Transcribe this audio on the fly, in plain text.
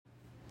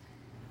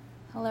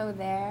Hello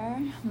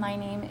there, my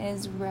name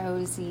is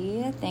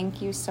Rosie. Thank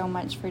you so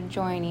much for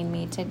joining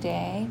me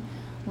today.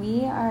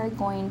 We are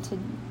going to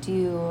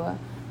do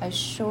a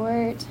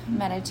short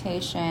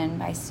meditation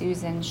by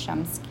Susan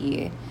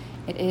Shumky.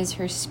 It is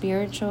her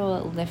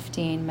spiritual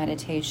lifting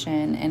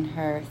meditation in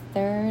her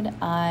Third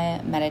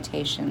Eye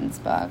Meditations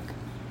book.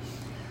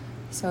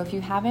 So if you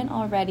haven't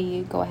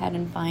already, go ahead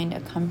and find a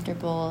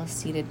comfortable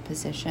seated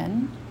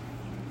position.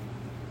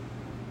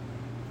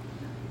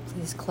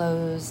 Please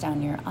close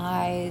down your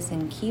eyes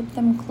and keep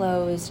them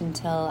closed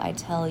until I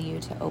tell you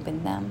to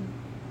open them.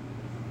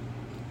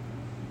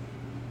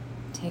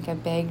 Take a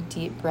big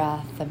deep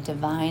breath of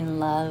divine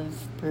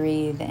love.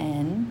 Breathe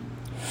in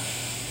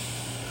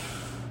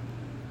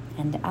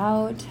and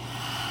out.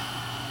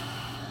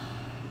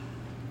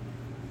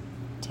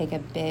 Take a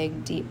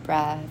big deep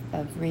breath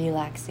of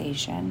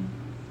relaxation.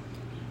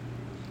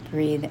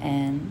 Breathe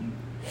in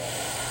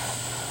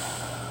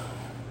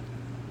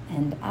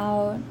and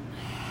out.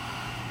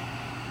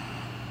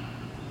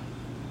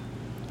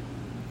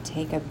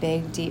 Take a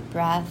big deep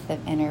breath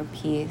of inner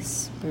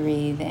peace.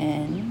 Breathe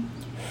in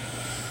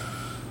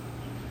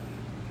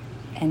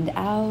and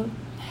out.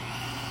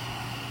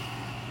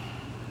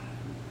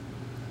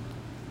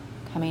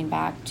 Coming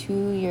back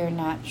to your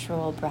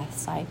natural breath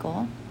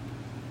cycle.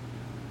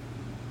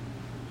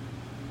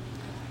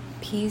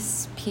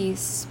 Peace,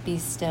 peace, be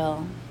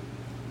still.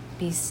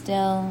 Be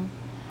still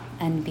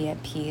and be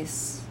at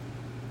peace.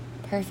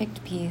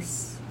 Perfect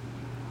peace,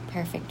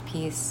 perfect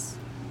peace,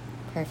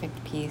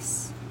 perfect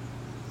peace.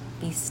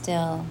 Be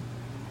still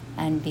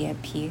and be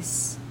at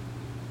peace.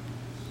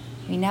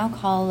 We now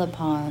call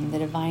upon the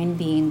divine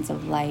beings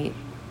of light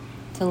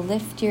to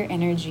lift your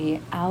energy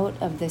out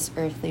of this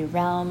earthly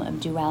realm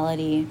of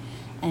duality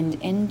and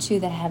into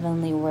the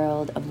heavenly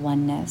world of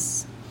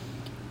oneness.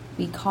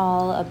 We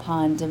call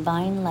upon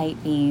divine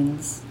light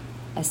beings,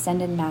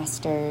 ascended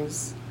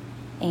masters,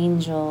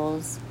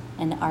 angels,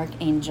 and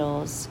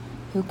archangels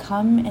who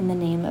come in the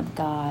name of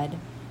God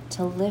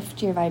to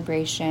lift your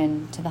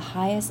vibration to the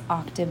highest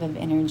octave of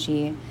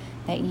energy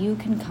that you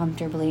can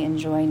comfortably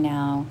enjoy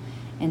now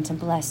and to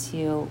bless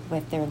you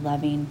with their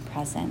loving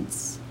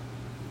presence.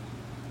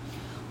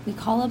 We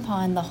call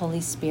upon the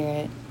Holy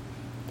Spirit,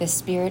 the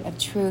Spirit of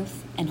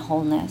truth and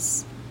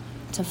wholeness,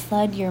 to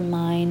flood your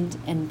mind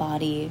and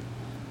body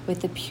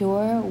with the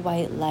pure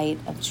white light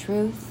of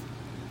truth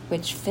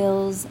which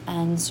fills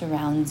and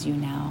surrounds you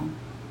now.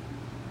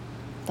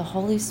 The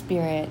Holy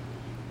Spirit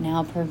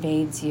now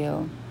pervades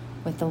you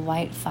with the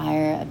white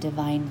fire of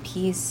divine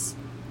peace,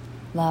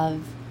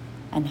 love,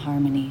 and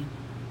harmony.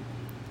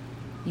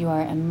 You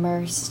are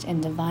immersed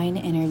in divine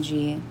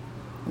energy,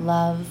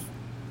 love,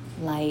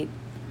 light,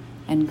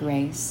 and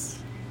grace.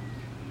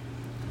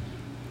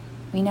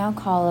 We now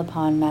call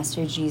upon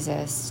Master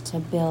Jesus to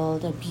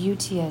build a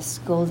beauteous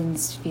golden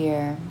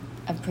sphere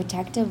of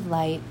protective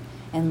light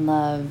and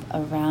love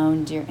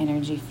around your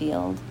energy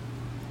field.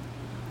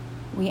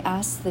 We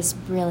ask this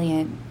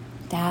brilliant,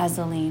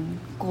 dazzling,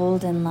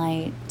 golden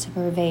light to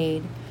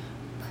pervade,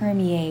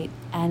 permeate,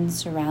 and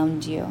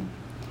surround you,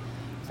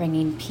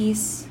 bringing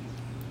peace,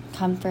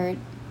 comfort,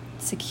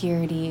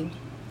 security,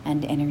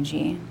 and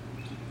energy.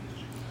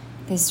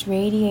 This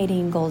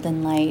radiating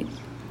golden light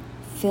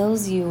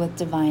fills you with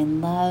divine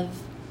love,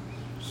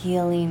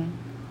 healing,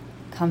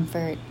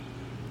 comfort,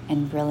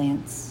 and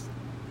brilliance.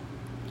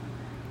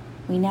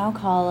 We now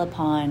call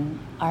upon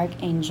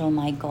Archangel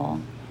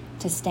Michael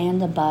to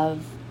stand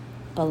above,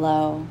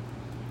 below,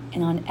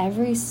 and on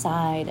every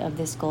side of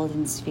this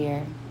golden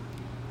sphere,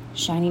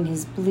 shining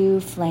his blue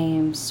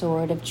flame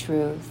sword of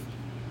truth,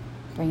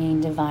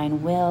 bringing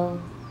divine will,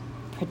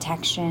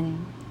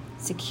 protection,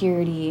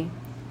 security,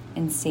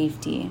 and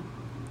safety.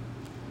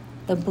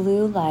 The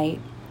blue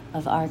light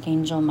of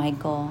Archangel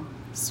Michael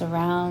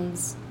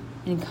surrounds,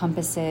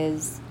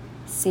 encompasses,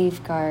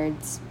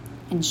 safeguards,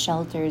 and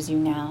shelters you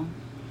now.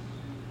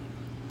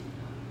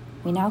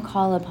 We now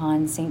call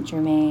upon Saint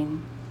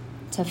Germain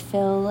to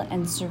fill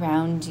and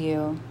surround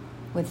you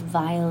with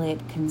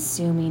violet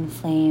consuming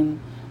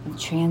flame of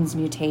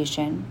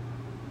transmutation.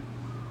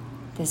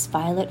 This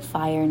violet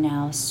fire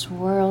now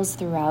swirls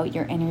throughout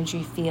your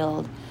energy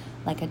field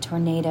like a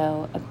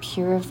tornado of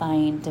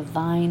purifying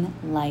divine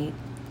light,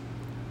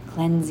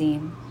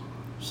 cleansing,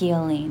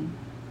 healing,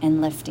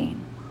 and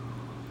lifting.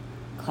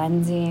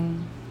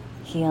 Cleansing,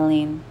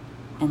 healing,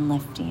 and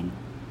lifting.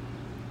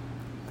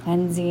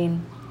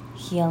 Cleansing,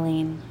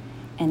 healing,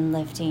 and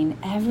lifting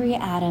every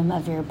atom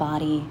of your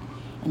body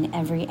and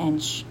every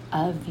inch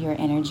of your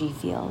energy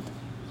field.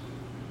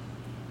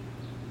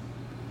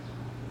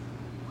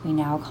 We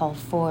now call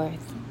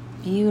forth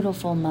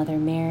beautiful Mother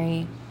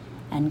Mary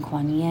and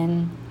Kuan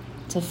Yin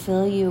to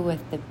fill you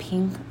with the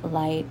pink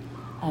light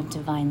of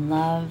divine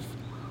love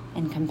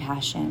and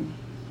compassion,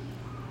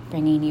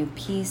 bringing you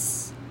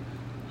peace,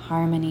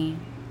 harmony,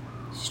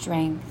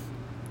 strength,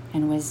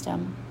 and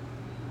wisdom.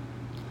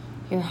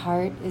 Your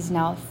heart is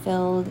now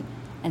filled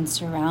and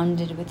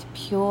surrounded with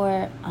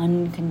pure,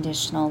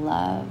 unconditional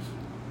love.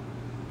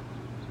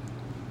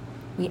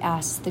 We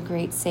ask the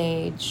great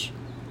sage,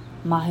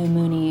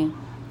 Mahumuni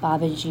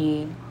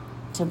Babaji,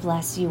 to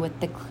bless you with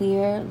the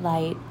clear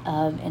light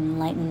of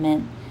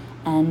enlightenment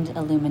and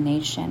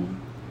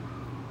illumination,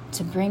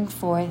 to bring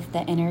forth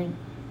the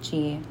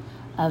energy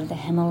of the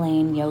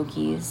Himalayan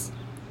yogis,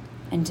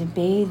 and to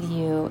bathe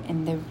you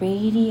in the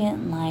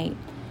radiant light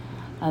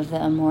of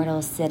the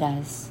immortal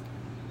Siddhas,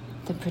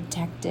 the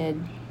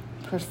protected,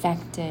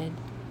 perfected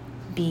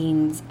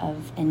beings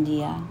of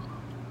India.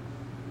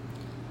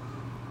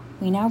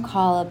 We now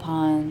call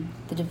upon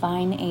the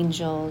divine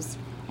angels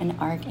and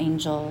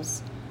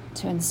archangels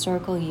to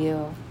encircle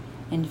you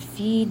and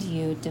feed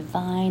you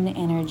divine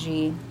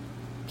energy,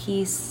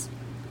 peace,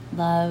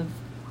 love,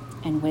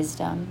 and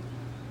wisdom.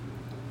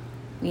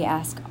 We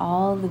ask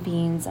all the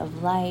beings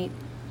of light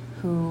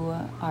who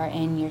are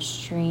in your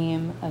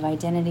stream of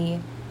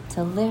identity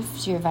to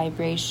lift your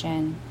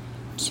vibration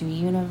to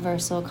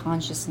universal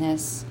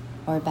consciousness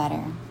or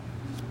better.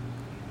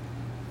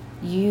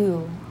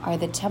 You are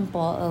the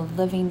temple of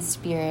living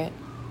spirit,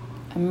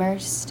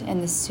 immersed in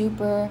the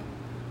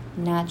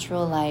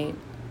supernatural light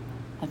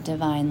of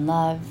divine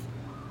love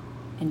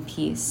and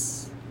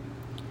peace.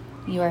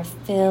 You are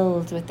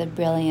filled with the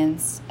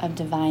brilliance of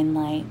divine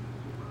light.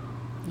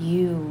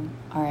 You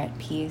are at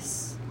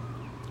peace.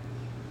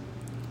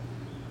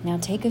 Now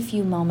take a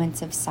few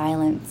moments of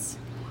silence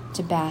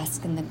to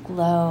bask in the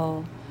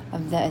glow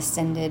of the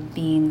ascended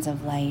beings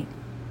of light.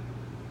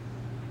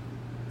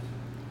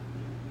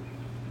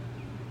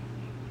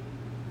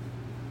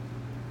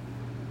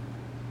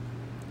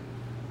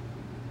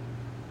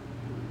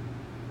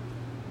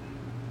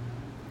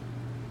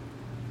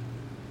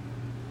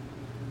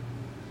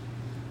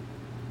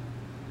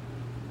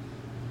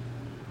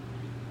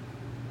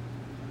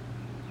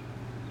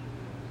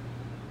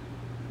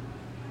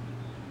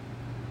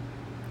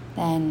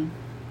 Then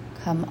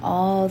come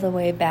all the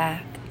way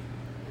back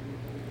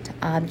to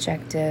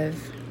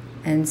objective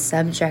and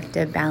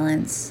subjective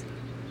balance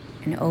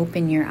and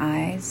open your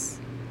eyes.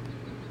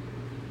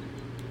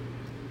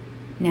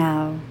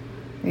 Now,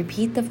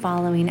 repeat the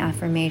following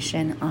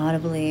affirmation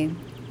audibly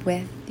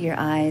with your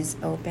eyes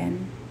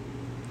open.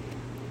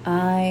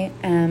 I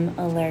am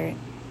alert.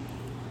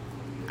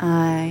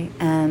 I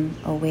am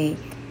awake.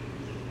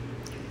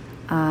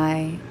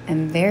 I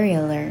am very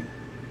alert.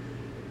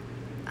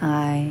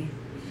 I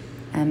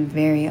am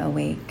very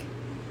awake.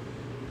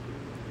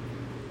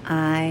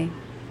 I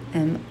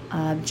am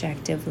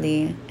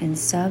objectively and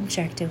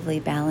subjectively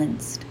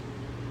balanced.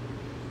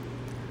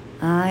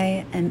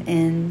 I am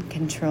in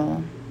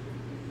control.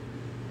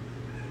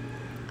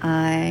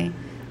 I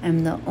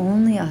am the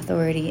only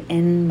authority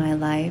in my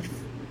life.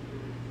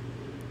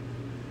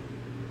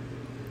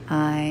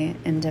 I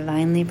am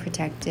divinely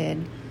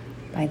protected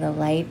by the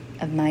light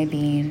of my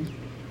being.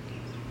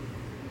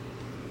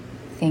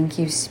 Thank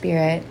you,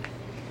 Spirit,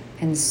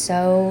 and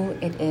so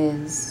it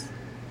is.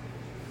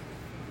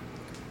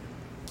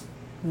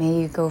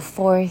 May you go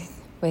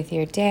forth with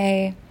your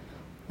day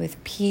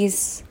with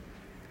peace,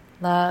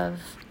 love,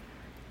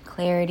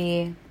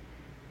 clarity,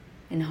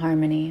 and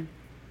harmony.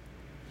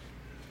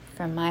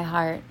 From my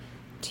heart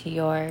to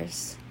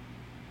yours,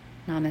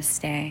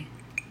 namaste.